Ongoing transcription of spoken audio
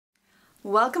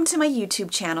Welcome to my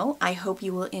YouTube channel. I hope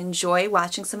you will enjoy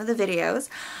watching some of the videos.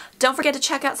 Don't forget to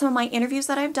check out some of my interviews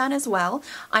that I've done as well.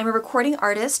 I'm a recording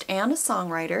artist and a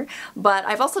songwriter, but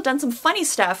I've also done some funny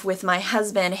stuff with my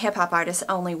husband, hip-hop artist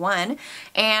Only One,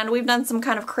 and we've done some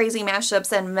kind of crazy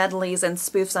mashups and medleys and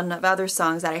spoofs on other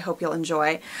songs that I hope you'll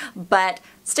enjoy. But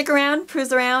stick around,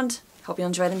 cruise around, hope you'll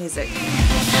enjoy the music.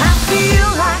 I feel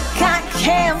like I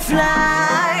can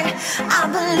fly.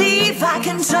 I believe I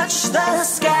can touch the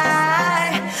sky.